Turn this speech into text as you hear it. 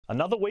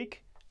Another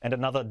week and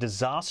another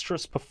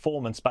disastrous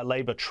performance by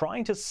Labor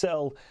trying to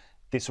sell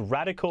this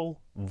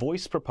radical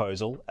voice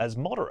proposal as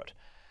moderate.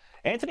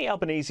 Anthony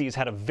Albanese has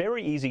had a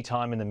very easy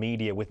time in the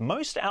media, with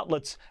most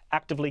outlets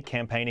actively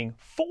campaigning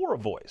for a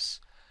voice.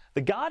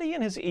 The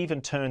Guardian has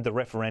even turned the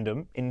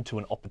referendum into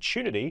an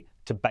opportunity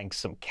to bank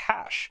some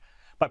cash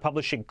by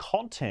publishing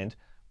content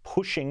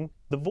pushing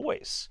the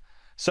voice.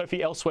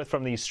 Sophie Ellsworth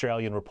from The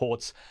Australian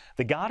reports,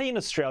 The Guardian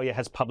Australia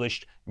has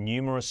published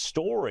numerous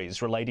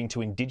stories relating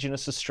to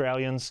Indigenous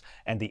Australians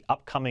and the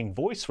upcoming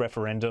voice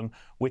referendum,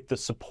 with the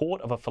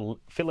support of a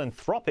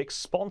philanthropic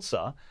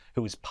sponsor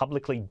who is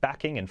publicly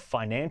backing and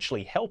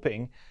financially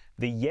helping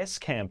the Yes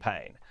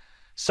campaign.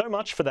 So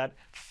much for that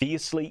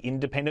fiercely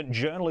independent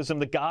journalism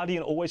The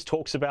Guardian always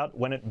talks about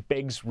when it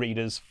begs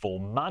readers for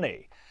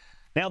money.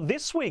 Now,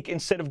 this week,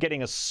 instead of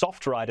getting a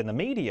soft ride in the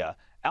media,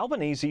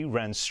 Albanese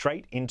ran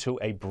straight into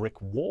a brick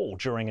wall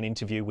during an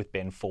interview with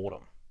Ben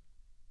Fordham.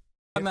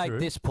 I make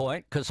this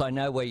point because I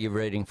know where you're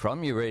reading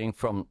from. You're reading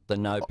from the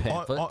No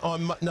pamphlet.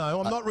 I'm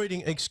not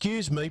reading.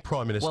 Excuse me,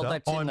 Prime Minister. Well,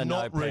 that's in the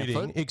No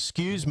pamphlet.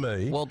 Excuse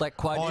me. Well, that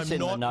quote is in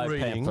the No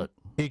pamphlet.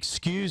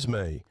 Excuse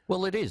me.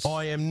 Well, it is.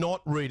 I am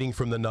not reading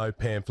from the No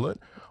pamphlet.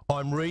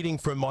 I'm reading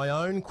from my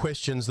own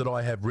questions that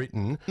I have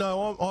written.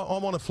 No,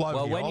 I'm on a flow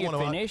well, here. When you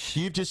finish...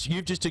 You've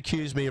just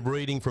accused me of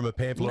reading from a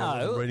pamphlet.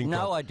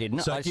 No, I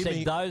didn't. So I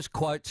said those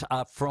quotes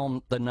are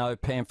from the No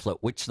pamphlet,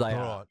 which they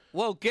are. Right.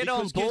 Well, get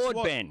on board,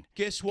 Ben.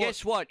 Guess what?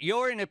 Guess what?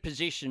 You're in a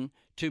position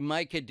to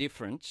make a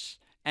difference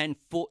and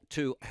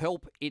to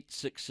help it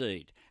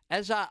succeed,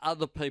 as are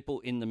other people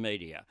in the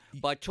media,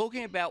 by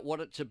talking about what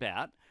it's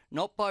about,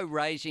 not by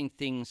raising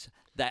things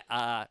that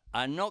are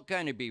not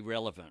going to be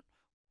relevant.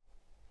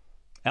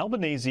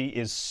 Albanese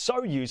is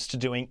so used to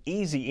doing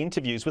easy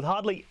interviews with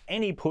hardly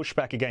any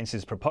pushback against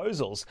his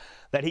proposals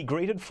that he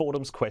greeted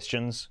Fordham's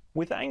questions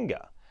with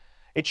anger.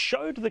 It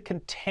showed the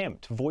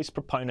contempt voice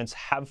proponents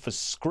have for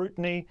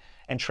scrutiny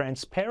and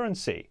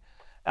transparency.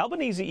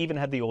 Albanese even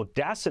had the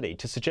audacity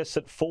to suggest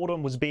that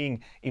Fordham was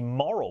being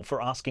immoral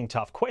for asking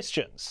tough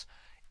questions.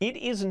 It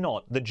is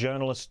not the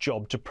journalist's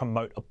job to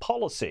promote a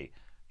policy,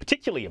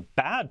 particularly a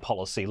bad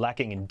policy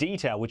lacking in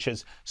detail, which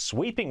has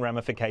sweeping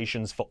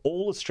ramifications for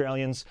all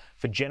Australians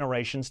for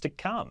generations to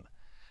come.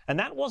 And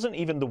that wasn't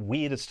even the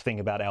weirdest thing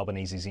about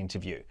Albanese's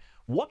interview.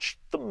 Watch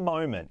the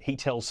moment he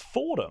tells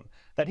Fordham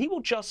that he will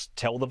just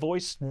tell the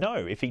voice no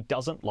if he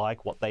doesn't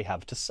like what they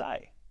have to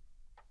say.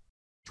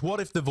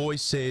 What if the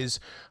voice says,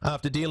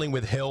 after dealing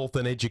with health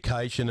and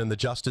education and the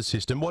justice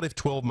system, what if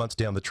 12 months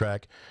down the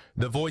track,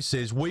 the voice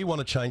says, we want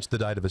to change the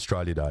date of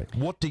Australia Day?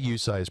 What do you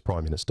say as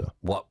Prime Minister?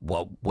 What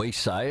we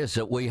say is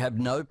that we have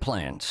no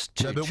plans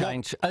to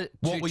change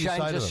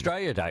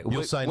Australia Day.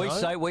 You'll say no? We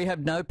say we have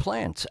no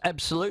plans,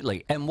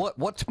 absolutely. And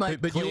what's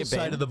made but clear, you'll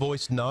say to the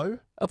voice no?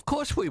 Of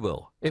course we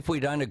will. If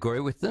we don't agree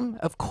with them,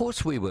 of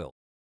course we will.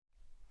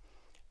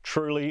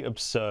 Truly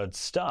absurd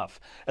stuff.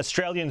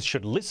 Australians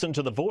should listen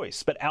to the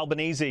voice, but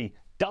Albanese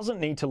doesn't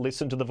need to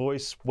listen to the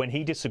voice when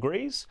he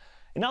disagrees.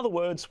 In other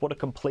words, what a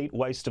complete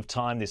waste of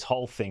time this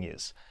whole thing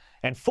is.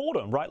 And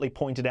Fordham rightly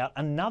pointed out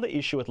another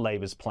issue with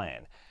Labor's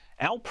plan.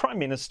 Our Prime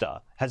Minister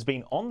has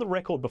been on the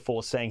record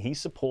before saying he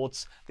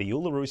supports the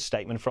Uluru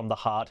Statement from the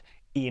Heart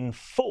in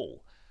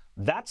full.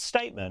 That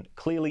statement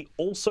clearly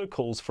also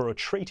calls for a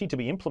treaty to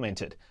be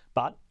implemented,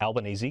 but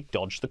Albanese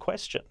dodged the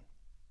question.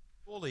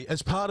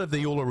 As part of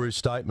the Uluru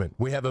Statement,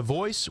 we have a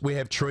voice, we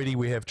have treaty,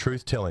 we have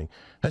truth-telling.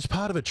 As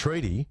part of a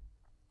treaty,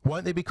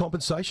 won't there be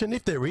compensation?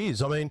 If there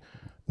is, I mean,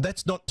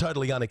 that's not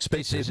totally unexpected.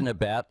 This isn't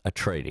about a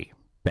treaty,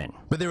 Ben.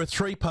 But there are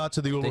three parts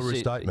of the Uluru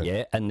Statement.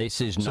 Yeah, and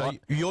this is not... So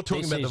you're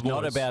talking about the voice. This is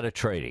not about a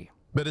treaty.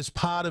 But as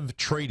part of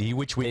treaty,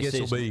 which we guess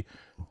will be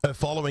a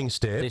following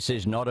step... This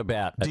is not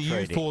about a treaty. Do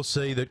you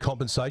foresee that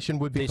compensation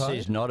would be paid? This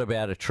is not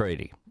about a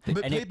treaty.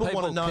 But people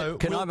want to know,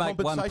 will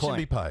compensation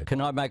be paid?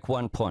 Can I make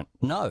one point?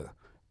 No.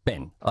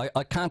 Ben,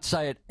 I can't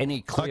say it any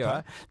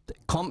clearer. Okay.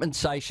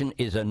 Compensation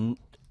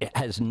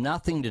has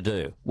nothing to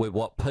do with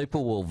what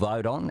people will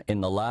vote on in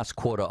the last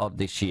quarter of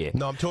this year.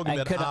 No, I'm talking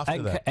about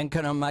after that. And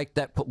can I make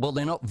that... Well,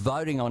 they're not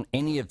voting on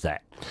any of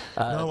that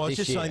No, I was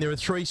just saying there are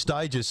three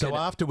stages. So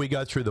after we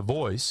go through the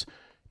voice,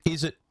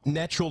 is it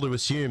natural to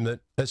assume that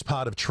as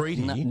part of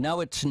treaty...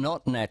 No, it's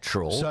not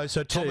natural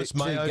so Thomas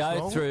Mayo's to go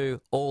wrong?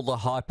 through all the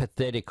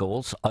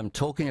hypotheticals. I'm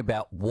talking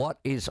about what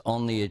is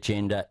on the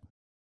agenda.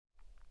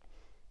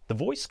 The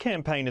Voice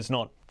campaign is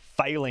not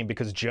failing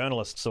because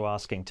journalists are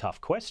asking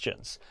tough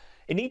questions.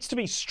 It needs to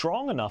be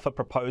strong enough a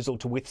proposal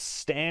to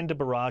withstand a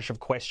barrage of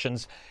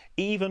questions,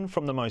 even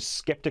from the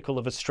most sceptical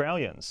of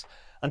Australians.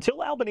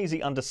 Until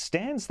Albanese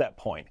understands that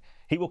point,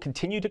 he will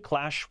continue to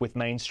clash with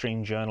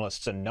mainstream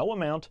journalists, and no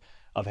amount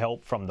of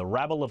help from the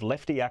rabble of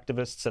lefty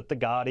activists at The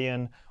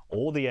Guardian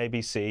or the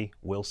ABC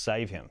will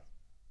save him.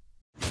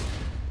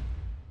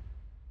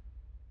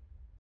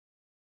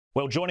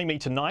 Well, joining me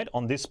tonight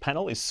on this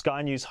panel is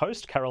Sky News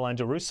host Caroline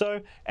Di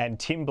Russo and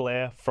Tim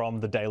Blair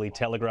from the Daily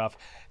Telegraph.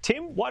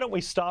 Tim, why don't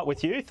we start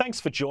with you? Thanks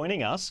for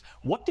joining us.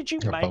 What did you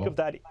make of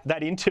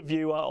that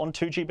interview on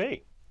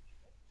 2GB?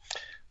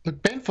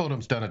 Look, Ben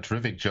Fordham's done a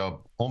terrific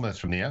job almost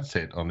from the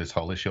outset on this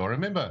whole issue. I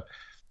remember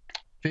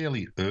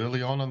fairly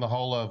early on in the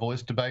whole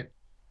voice debate,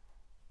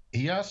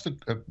 he asked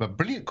a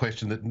brilliant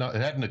question that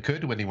it hadn't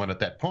occurred to anyone at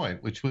that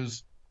point, which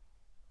was,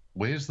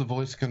 where's the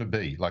voice going to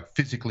be? Like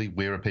physically,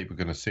 where are people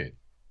going to sit?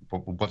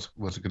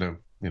 What's it going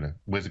to,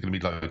 where's it going to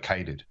be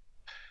located?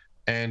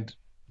 And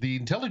the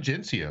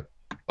intelligentsia,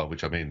 by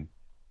which I mean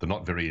the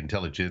not very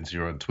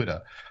intelligentsia on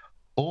Twitter,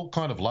 all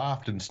kind of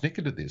laughed and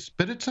snickered at this.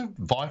 But it's a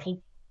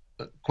vital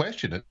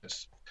question.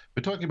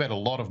 We're talking about a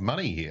lot of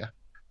money here,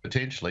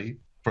 potentially,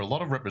 for a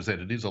lot of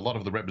representatives, a lot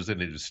of the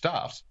representative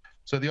staffs.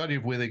 So the idea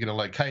of where they're going to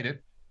locate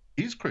it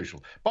is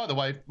crucial. By the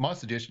way, my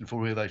suggestion for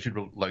where they should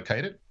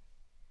locate it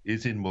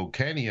is in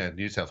Wilcannia,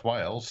 New South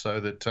Wales, so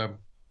that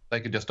they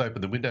can just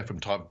open the window from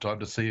time to time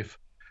to see if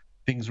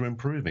things are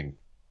improving.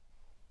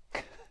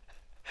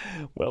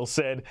 Well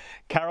said.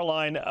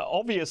 Caroline,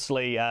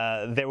 obviously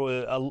there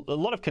were a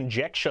lot of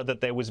conjecture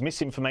that there was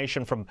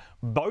misinformation from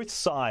both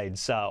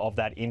sides of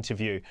that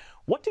interview.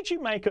 What did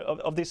you make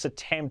of this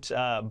attempt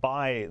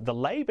by the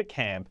Labor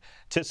camp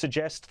to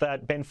suggest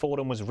that Ben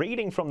Fordham was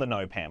reading from the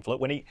No pamphlet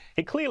when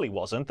he clearly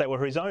wasn't? They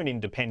were his own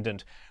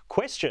independent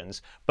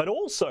questions, but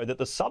also that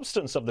the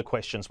substance of the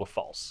questions were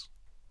false?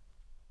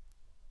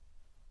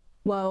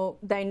 Well,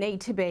 they need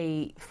to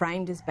be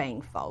framed as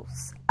being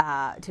false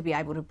to be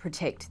able to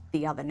protect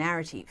the other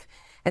narrative.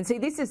 And see,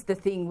 this is the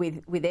thing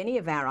with any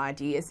of our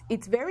ideas.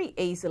 It's very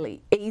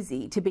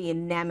easy to be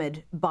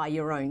enamoured by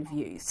your own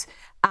views.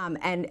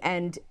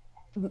 And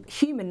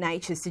human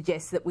nature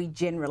suggests that we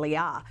generally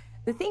are.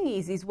 The thing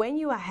is when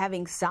you are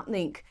having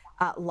something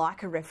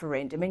like a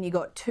referendum and you've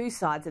got two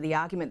sides of the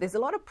argument, there's a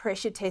lot of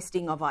pressure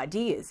testing of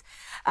ideas.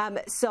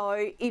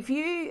 So if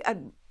you...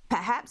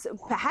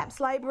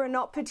 Perhaps Labor are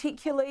not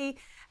particularly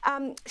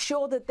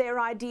sure that their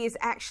ideas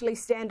actually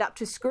stand up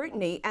to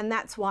scrutiny, and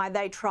that's why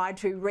they try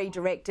to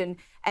redirect and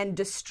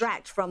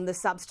distract from the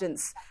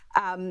substance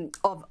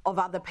of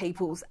other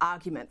people's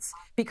arguments.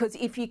 Because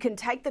if you can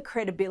take the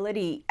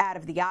credibility out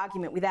of the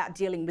argument without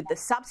dealing with the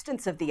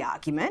substance of the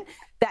argument,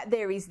 that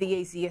there is the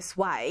easiest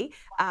way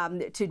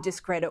to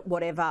discredit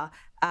whatever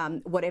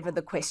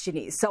the question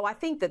is. So I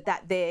think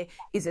that there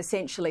is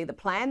essentially the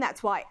plan.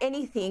 That's why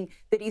anything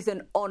that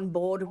isn't on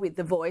board with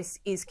the voice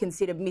is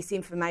considered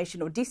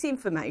misinformation or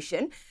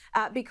disinformation,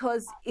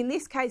 because in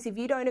this case, if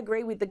you don't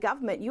agree with the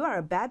government, you are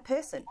a bad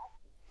person.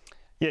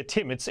 Yeah,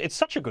 Tim, it's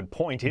such a good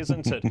point,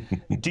 isn't it?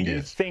 Do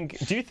you think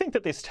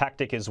that this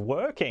tactic is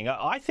working?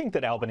 I think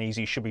that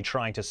Albanese should be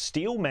trying to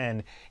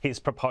steelman his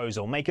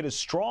proposal, make it as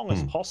strong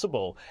as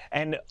possible.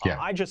 And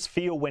I just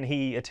feel when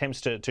he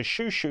attempts to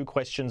shoo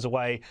questions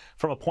away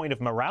from a point of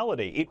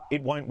morality,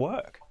 it won't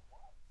work.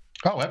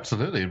 Oh,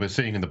 absolutely. We're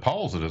seeing in the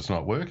polls that it's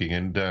not working,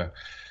 and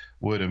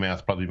word of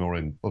mouth, probably more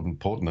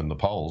important than the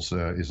polls,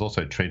 is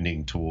also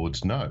trending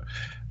towards no.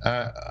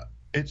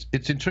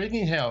 It's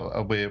intriguing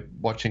how we're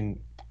watching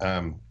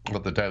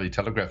what the Daily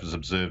Telegraph has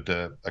observed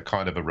a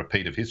kind of a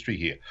repeat of history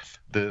here.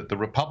 The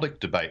Republic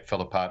debate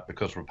fell apart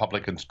because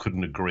Republicans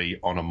couldn't agree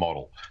on a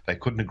model. They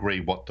couldn't agree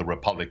what the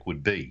Republic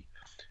would be.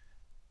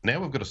 Now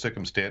we've got a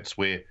circumstance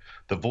where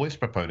the voice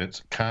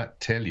proponents can't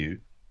tell you,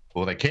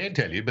 or they can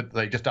tell you, but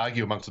they just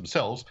argue amongst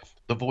themselves.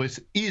 The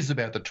voice is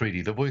about the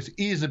treaty. The voice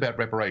is about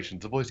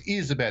reparations. The voice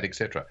is about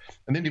etc.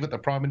 And then you've got the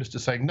Prime Minister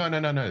saying, no.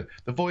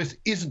 The voice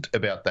isn't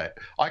about that.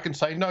 I can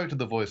say no to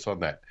the voice on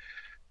that.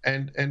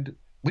 And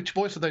which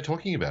voice are they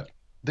talking about?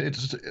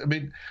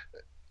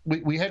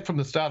 We had from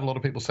the start a lot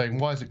of people saying,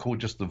 why is it called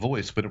just the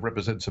voice, but it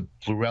represents a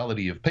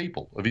plurality of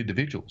people, of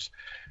individuals?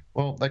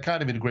 Well, they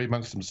can't even agree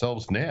amongst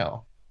themselves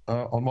now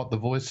on what the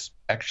voice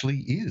actually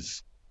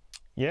is.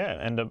 Yeah,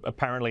 and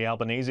apparently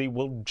Albanese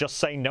will just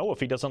say no if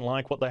he doesn't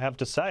like what they have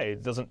to say.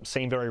 It doesn't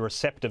seem very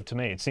receptive to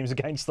me. It seems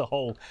against the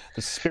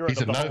spirit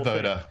of the whole thing. He's a no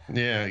voter.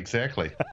 Yeah, exactly.